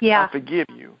say, Yeah. I forgive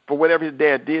you for whatever his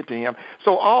dad did to him.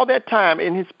 So all that time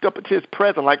up to his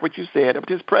present, like what you said, up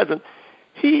to his present,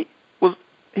 he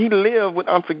lived with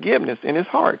unforgiveness in his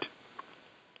heart.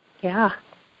 Yeah.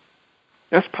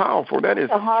 That's powerful. That is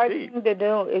It's a hard deep. thing to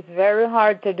do. It's very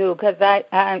hard to do because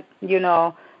I,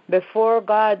 before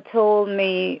God told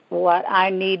me what I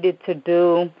needed to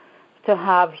do to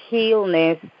have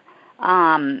healness,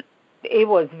 it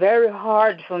was very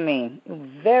hard for me.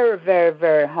 Very, very,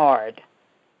 very hard.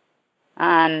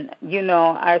 And,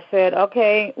 I said,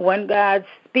 okay, when God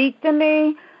speaks to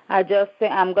me, I just say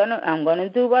I'm gonna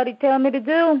do what He tell me to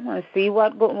do and see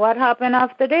what happened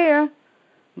after there.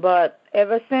 But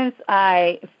ever since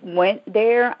I went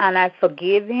there and I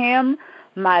forgive him,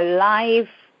 my life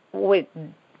with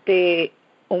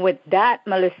that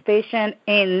molestation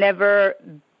ain't never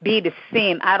be the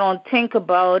same. I don't think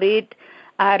about it.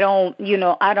 I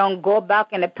don't go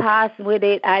back in the past with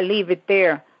it. I leave it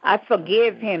there. I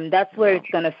forgive him. That's where it's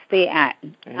going to stay at.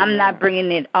 Amen. I'm not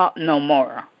bringing it up no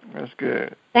more. That's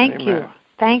good. Thank Amen. you.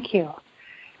 Thank you.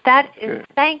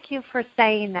 Thank you for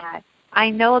saying that. I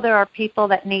know there are people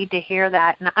that need to hear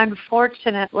that, and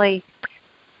unfortunately,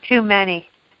 too many.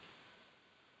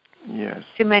 Yes.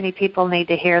 Too many people need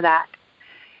to hear that.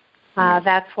 Yes.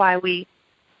 That's why we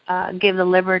give the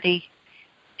liberty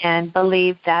and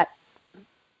believe that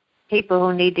people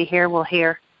who need to hear will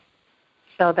hear,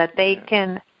 so that they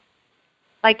can,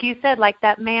 like you said, like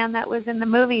that man that was in the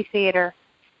movie theater,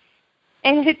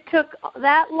 and it took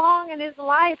that long in his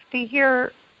life to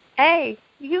hear, hey,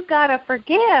 you got to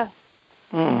forgive.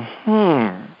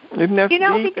 Mm-hmm. Isn't that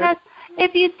deep? Because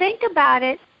if you think about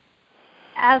it,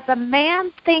 as a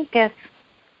man thinketh,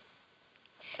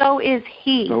 so is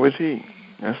he. So is he.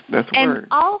 That's the and word.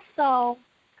 Also,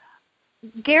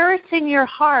 garrison your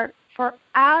heart, for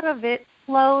out of it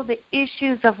flow the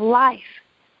issues of life.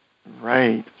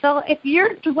 Right. So if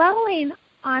you're dwelling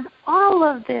on all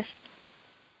of this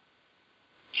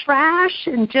trash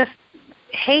and just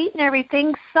hate and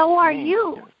everything, so are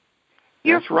you.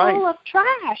 You're That's right. full of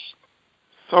trash.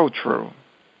 So true.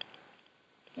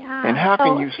 Yeah. And how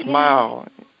can you smile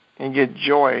and get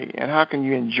joy? And how can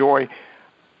you enjoy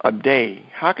a day?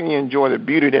 How can you enjoy the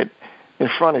beauty that in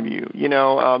front of you?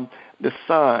 The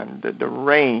sun, the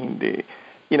rain,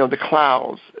 the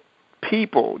clouds,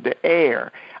 people, the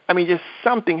air. I mean, just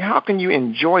something. How can you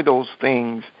enjoy those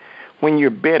things when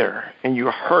you're bitter and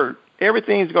you're hurt?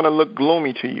 Everything's going to look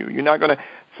gloomy to you. You're not going to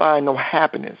find no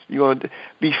happiness. You're going to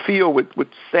be filled with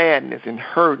sadness and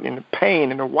hurt and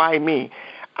pain and why me.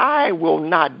 I will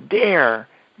not dare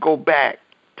go back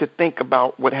to think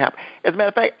about what happened. As a matter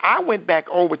of fact, I went back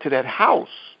over to that house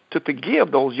to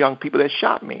forgive those young people that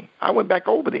shot me. I went back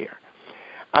over there.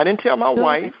 I didn't tell my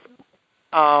wife.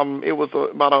 It was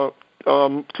about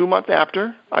 2 months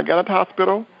after I got out of the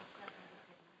hospital.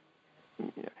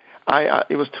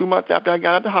 It was 2 months after I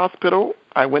got out of the hospital.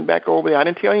 I went back over there. I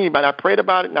didn't tell anybody. I prayed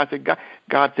about it, and I said,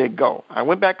 God said, go. I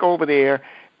went back over there,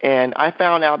 and I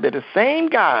found out that the same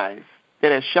guys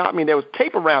that had shot me, there was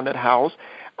tape around that house.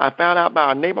 I found out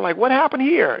by a neighbor, like, what happened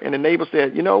here? And the neighbor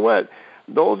said, you know what?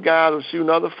 Those guys were shooting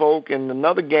other folk, and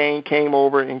another gang came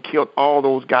over and killed all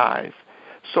those guys.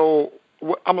 So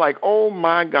I'm like, oh,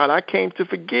 my God, I came to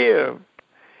forgive.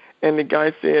 And the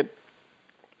guy said,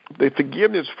 the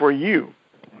forgiveness for you.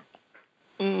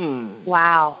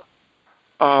 Wow.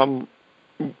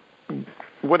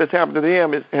 What has happened to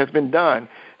them has been done.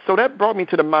 So that brought me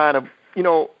to the mind of,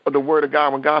 the word of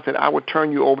God when God said, I will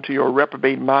turn you over to your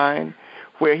reprobate mind,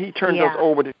 where he turns us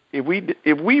over to, if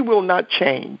we will not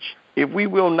change, if we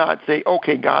will not say,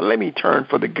 okay, God, let me turn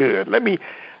for the good. Let me,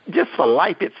 just for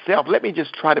life itself, let me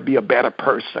just try to be a better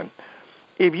person.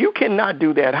 If you cannot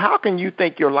do that, how can you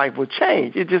think your life will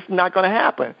change? It's just not going to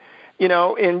happen.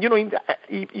 And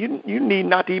you need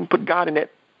not to even put God in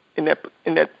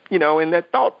that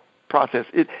thought process.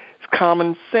 It's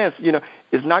common sense.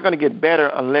 It's not going to get better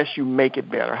unless you make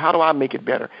it better. How do I make it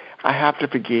better? I have to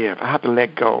forgive. I have to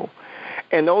let go.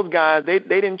 And those guys, they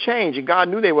didn't change, and God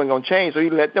knew they weren't going to change, so he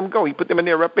let them go. He put them in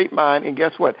their reprobate mind, and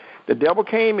guess what? The devil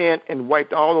came in and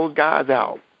wiped all those guys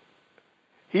out.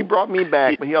 He brought me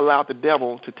back, but he allowed the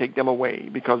devil to take them away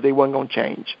because they weren't going to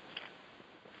change.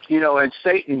 And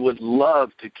Satan would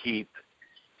love to keep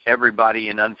everybody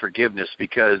in unforgiveness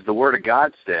because the Word of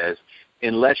God says,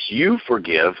 unless you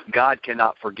forgive, God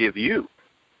cannot forgive you.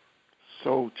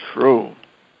 So true.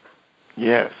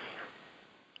 Yes.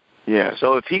 Yes.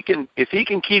 So if he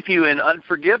can keep you in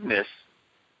unforgiveness,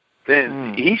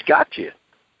 then he's got you.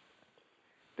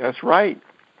 That's right.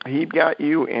 He got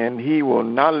you, and he will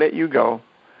not let you go,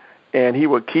 and he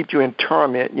will keep you in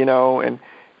torment. And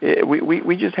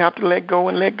we just have to let go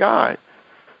and let God.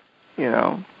 you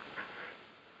know.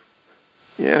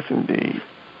 Yes, indeed.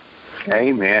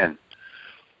 Amen.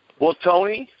 Well,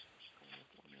 Tony,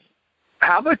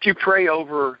 how about you pray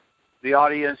over the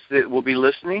audience that will be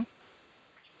listening?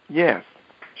 Yes,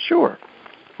 sure.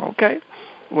 Okay.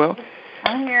 Well,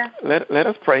 I'm here. let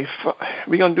us pray.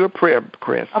 We're going to do a prayer,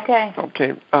 Chris. Okay.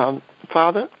 Okay.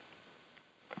 Father,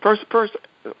 first,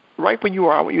 right where you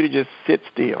are, I want you to just sit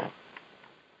still.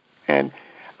 And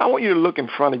I want you to look in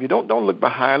front of you. Don't look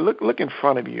behind. Look in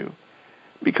front of you.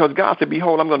 Because God said,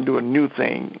 behold, I'm going to do a new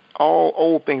thing. All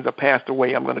old things are passed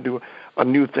away. I'm going to do a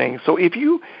new thing. So if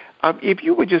you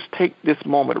would just take this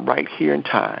moment right here in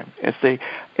time and say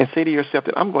to yourself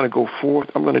that I'm going to go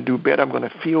forth, I'm going to do better, I'm going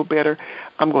to feel better,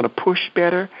 I'm going to push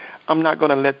better, I'm not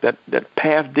going to let that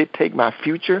past dictate my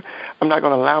future, I'm not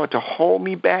going to allow it to hold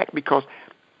me back because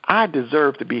I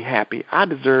deserve to be happy. I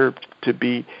deserve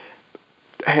to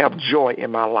have joy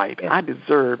in my life. I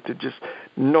deserve to just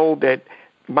know that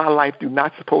my life is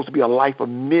not supposed to be a life of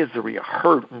misery, or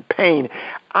hurt, and pain.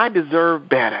 I deserve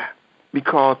better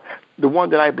because the one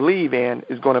that I believe in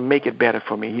is going to make it better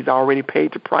for me. He's already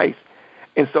paid the price.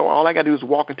 And so all I got to do is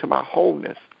walk into my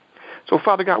wholeness. So,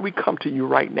 Father God, we come to you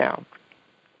right now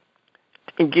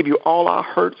and give you all our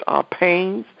hurts, our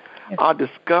pains, our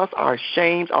disgust, our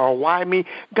shames, our why me.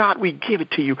 God, we give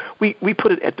it to you. We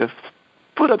put it at the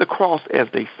foot of the cross, as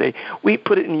they say. We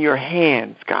put it in your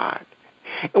hands, God.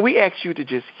 And we ask you to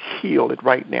just heal it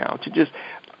right now, to just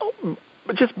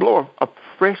blow a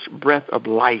fresh breath of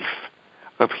life,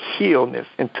 of healness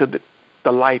into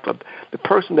the life of the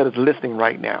person that is listening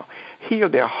right now. Heal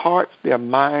their hearts, their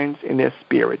minds, and their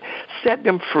spirit. Set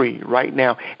them free right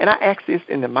now. And I ask this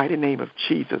in the mighty name of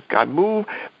Jesus, God. Move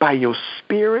by your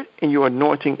spirit and your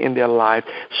anointing in their lives.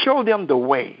 Show them the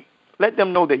way. Let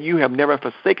them know that you have never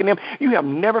forsaken them. You have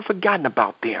never forgotten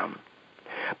about them.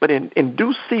 But in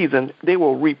due season, they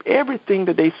will reap everything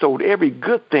that they sowed. Every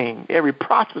good thing, every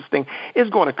prosperous thing is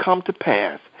going to come to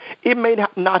pass. It may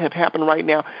not have happened right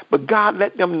now, but God,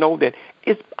 let them know that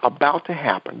it's about to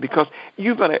happen because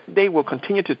they will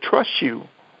continue to trust you,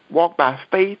 walk by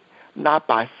faith, not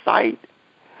by sight,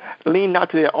 lean not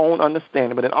to their own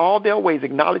understanding, but in all their ways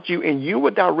acknowledge you, and you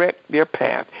will direct their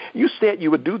path. You said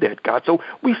you would do that, God. So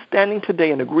we're standing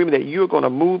today in agreement that you're going to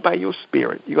move by your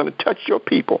spirit. You're going to touch your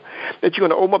people, that you're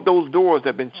going to open up those doors that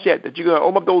have been shut, that you're going to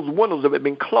open up those windows that have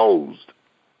been closed.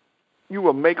 You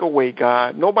will make a way,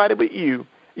 God. Nobody but you.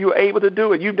 You are able to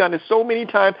do it. You've done it so many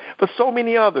times for so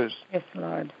many others. Yes,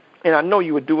 Lord. And I know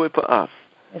you would do it for us.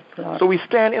 Yes, Lord. So we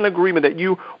stand in agreement that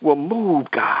you will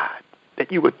move, God, that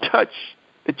you will touch,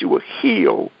 that you will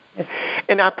heal. Yes.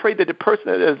 And I pray that the person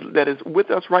that is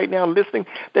with us right now listening,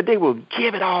 that they will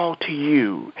give it all to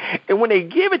you. And when they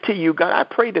give it to you, God, I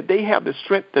pray that they have the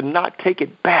strength to not take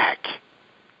it back.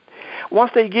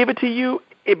 Once they give it to you,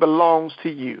 it belongs to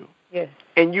you. Yes.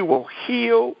 And you will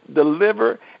heal,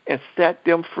 deliver, and set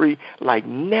them free like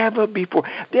never before.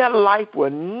 Their life will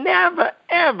never,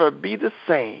 ever be the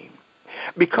same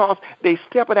because they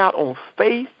step it out on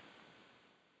faith,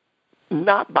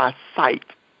 not by sight.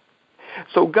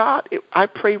 So, God, I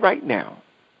pray right now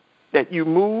that you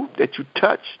move, that you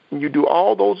touch, and you do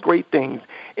all those great things.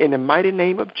 In the mighty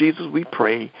name of Jesus, we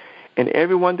pray. And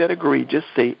everyone that agreed, just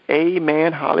say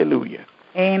amen, hallelujah.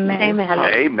 Amen. Amen.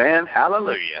 Amen.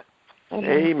 Hallelujah.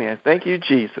 Amen. Thank you,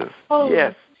 Jesus. Oh.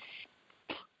 Yes.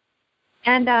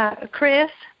 And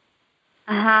Chris,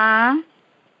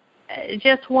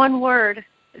 just one word: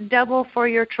 double for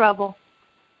your trouble.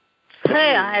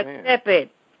 Hey, I accept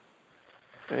it.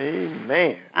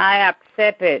 Amen. I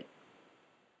accept it.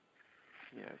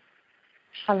 Yes.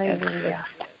 Hallelujah.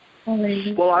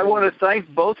 Hallelujah. Well, I want to thank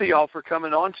both of y'all for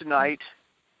coming on tonight.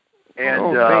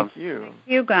 And thank you. Thank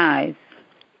you guys.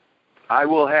 I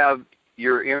will have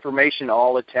your information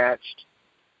all attached,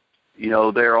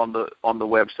 there on the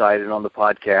website and on the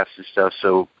podcast and stuff,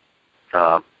 so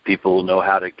people will know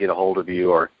how to get a hold of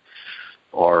you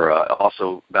or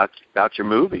also about your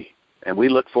movie. And we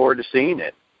look forward to seeing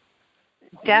it.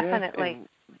 Definitely.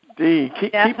 Yes,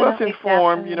 keep us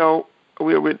informed. Definitely.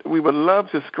 We would love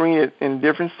to screen it in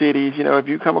different cities. If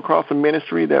you come across a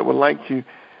ministry that would like to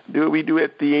do it, we do it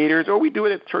at theaters or we do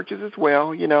it at churches as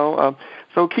well.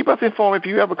 So keep us informed if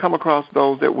you ever come across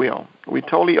those that will. We're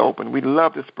totally open. We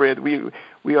love to spread.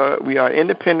 We are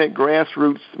independent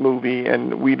grassroots movie,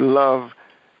 and we love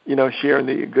sharing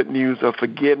the good news of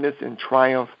forgiveness and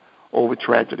triumph over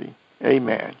tragedy.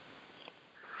 Amen.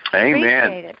 Amen.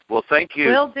 Appreciate it. Well, thank you.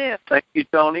 Will do. Thank you,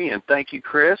 Tony, and thank you,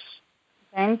 Chris.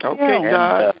 Thank you. Okay,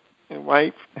 God and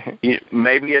wife.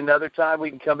 Maybe another time we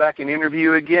can come back and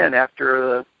interview again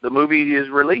after the movie is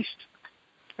released.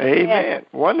 Amen. Yes.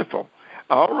 Wonderful.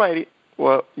 All righty.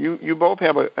 Well, you both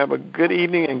have a good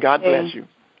evening, and God bless you.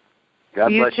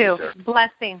 God You bless too. you, sir.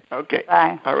 Blessings. Okay.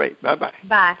 Bye. All right. Bye-bye.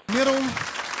 Bye. Middle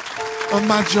of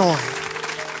my joy.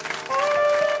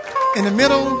 In the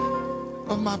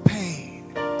middle of my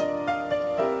pain.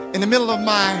 In the middle of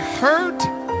my hurt.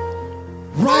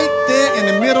 Right there in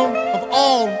the middle of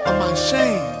all of my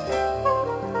shame.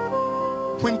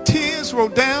 When tears roll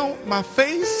down my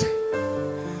face,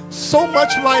 so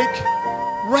much like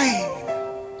rain,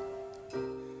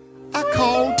 I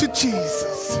call to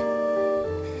Jesus.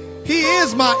 He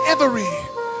is my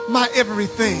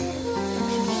everything.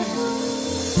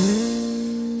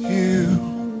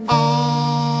 You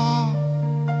are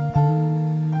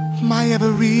my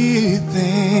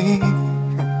everything.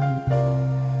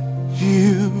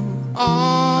 You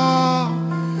are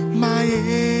my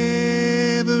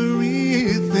everything,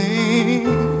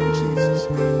 Jesus.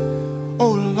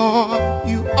 Oh Lord,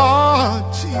 you are,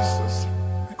 Jesus,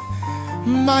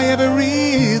 my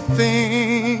everything,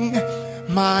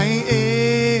 my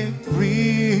everything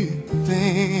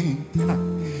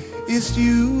is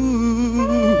you.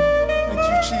 Thank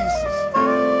you, Jesus.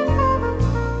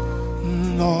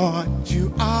 Lord,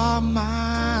 you are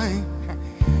mine.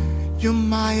 You're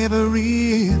my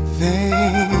everything.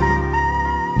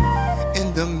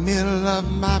 In the middle of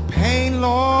my pain,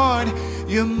 Lord,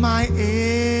 you're my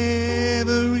everything.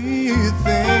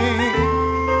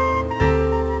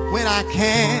 When I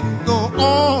can't go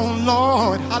on,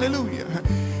 Lord, hallelujah,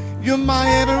 you're my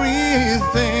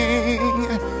everything,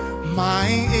 my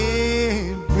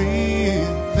everything.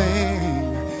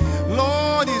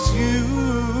 Lord, it's you.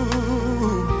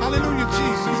 Hallelujah,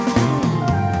 Jesus.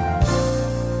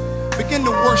 Begin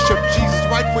to worship Jesus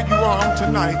right where you are on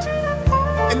tonight.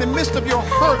 In the midst of your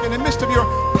hurt, in the midst of your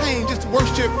pain, just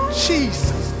worship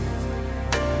Jesus.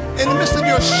 In the midst of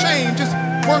your shame, just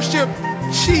worship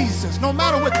Jesus. No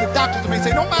matter what the doctors may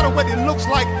say, no matter what it looks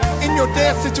like in your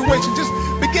dead situation, just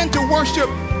begin to worship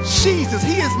Jesus.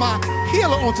 He is my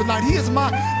healer on tonight. He is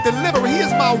my deliverer. He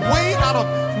is my way out of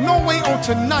no way on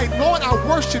tonight. Lord, I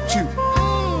worship you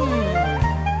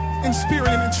in spirit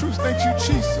and in truth. Thank you,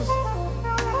 Jesus.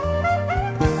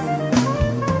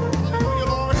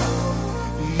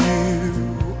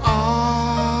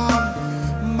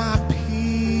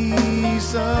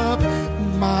 Of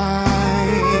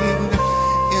mine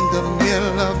in the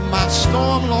middle of my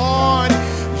storm, Lord,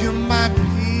 you're my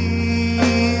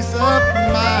peace of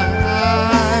mind.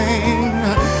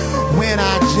 When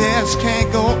I just can't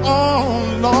go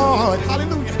on, Lord,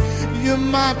 hallelujah, you're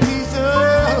my peace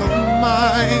of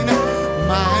mind,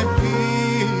 my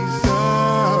peace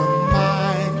of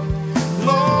mind.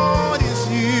 Lord, it's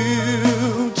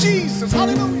you, Jesus,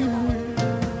 hallelujah.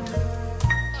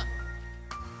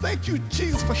 Thank you,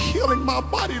 Jesus, for healing my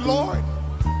body, Lord.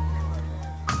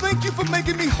 Thank you for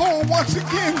making me whole once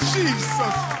again,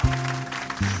 Jesus.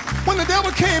 When the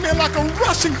devil came in like a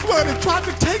rushing flood and tried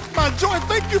to take my joy,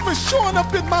 thank you for showing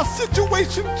up in my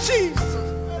situation, Jesus.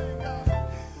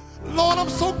 Lord, I'm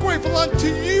so grateful unto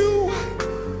you.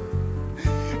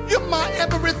 You're my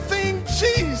everything,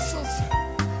 Jesus.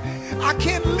 I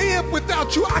can't live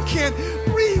without you. I can't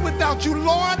breathe without you,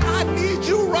 Lord. I need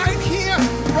you right here,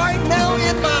 right now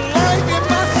in my life, in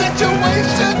my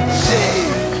situation.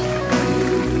 Jesus.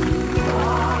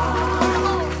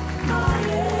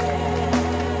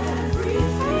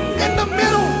 In the